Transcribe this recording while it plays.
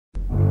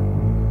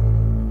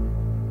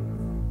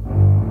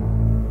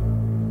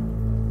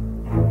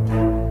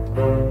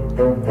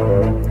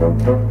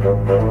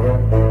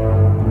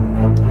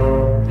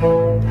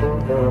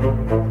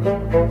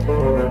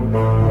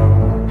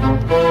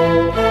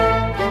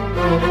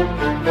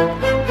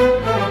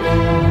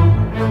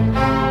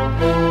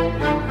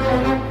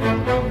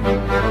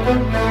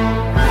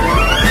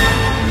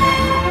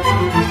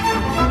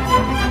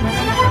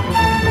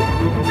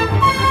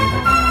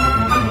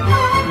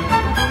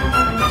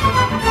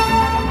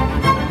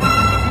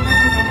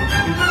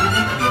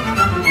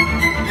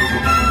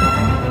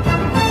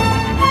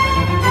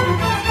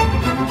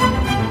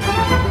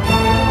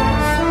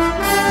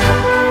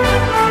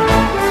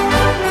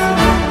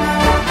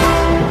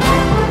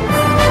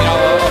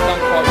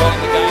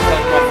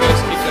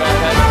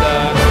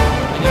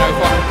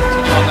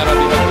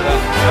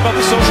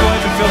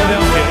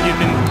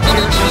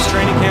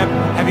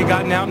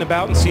Gotten out and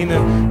about and seen the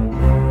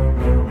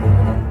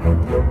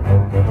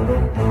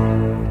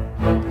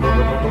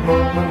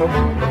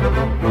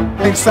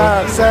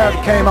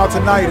Sav came out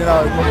tonight and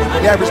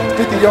he averaged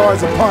 50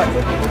 yards a punt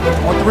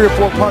on 3 or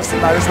 4 punts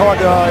tonight. It's hard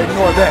to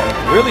ignore that.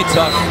 Really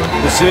tough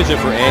decision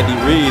for Andy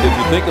Reid if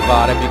you think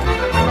about it.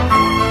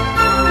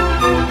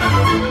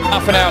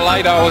 Half an hour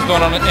later, I was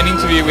doing an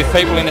interview with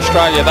people in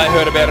Australia. They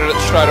heard about it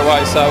straight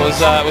away, so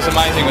it was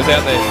amazing. It was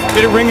out there.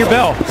 Did it ring your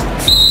bell?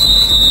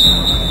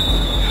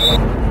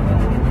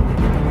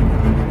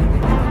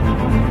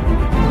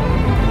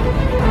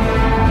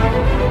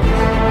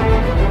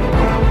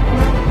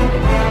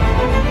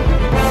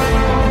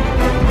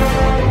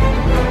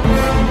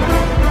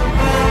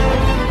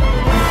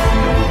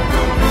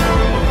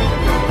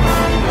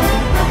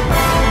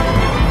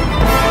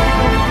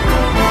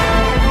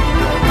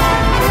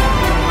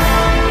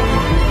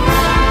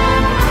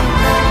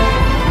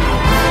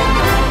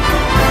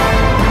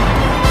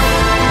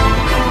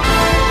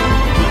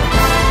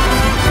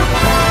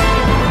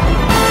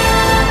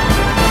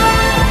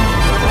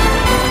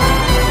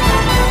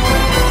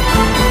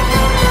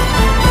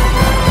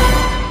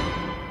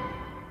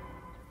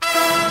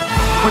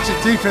 Put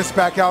your defense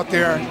back out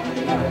there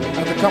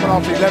after coming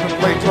off the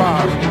 11-play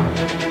drive.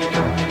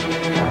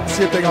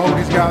 See if they can hold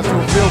these guys to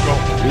a field goal.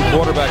 New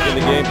quarterback in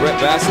the game, Brett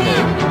Vassilay,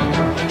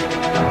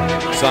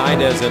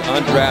 signed as an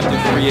undrafted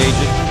free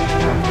agent.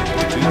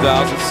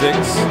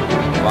 2006,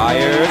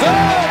 fires. Oh,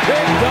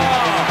 picked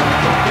off!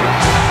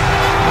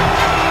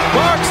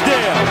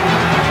 Barksdale,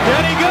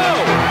 can he go?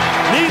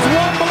 Needs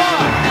one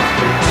block.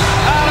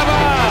 Out of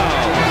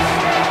bounds.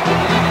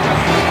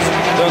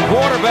 The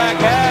quarterback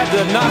had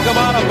to knock him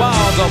out of bounds.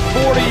 A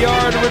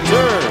 40-yard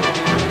return.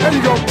 There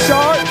you go,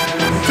 Rashad.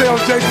 Tell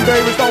Jason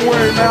Davis, don't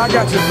worry, man. I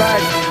got your back.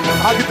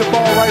 I'll get the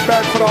ball right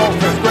back for the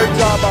offense. Great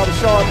job by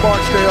Rashad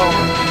Barksdale.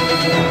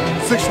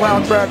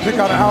 6th-round draft pick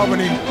out of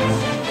Albany.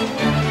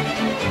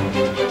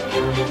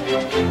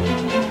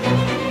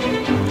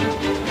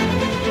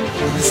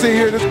 You see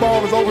here, this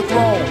ball is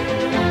overthrown.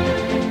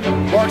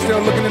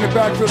 Barksdale looking in the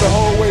backfield the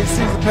whole way,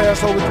 sees the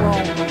pass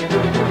overthrown.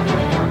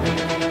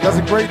 Does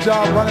a great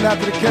job running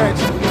after the catch.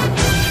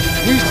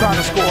 He's trying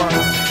to score.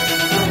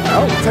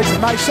 Oh, takes a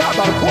nice shot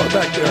by the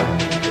quarterback there.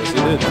 Yes, he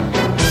did.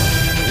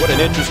 What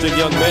an interesting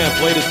young man.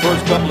 Played his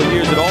first couple of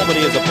years at Albany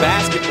as a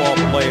basketball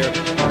player.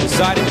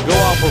 Decided to go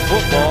out for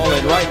football,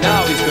 and right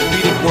now he's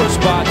competing for a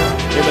spot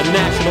in the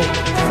National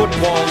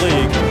Football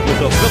League with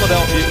the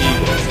Philadelphia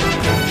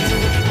Eagles.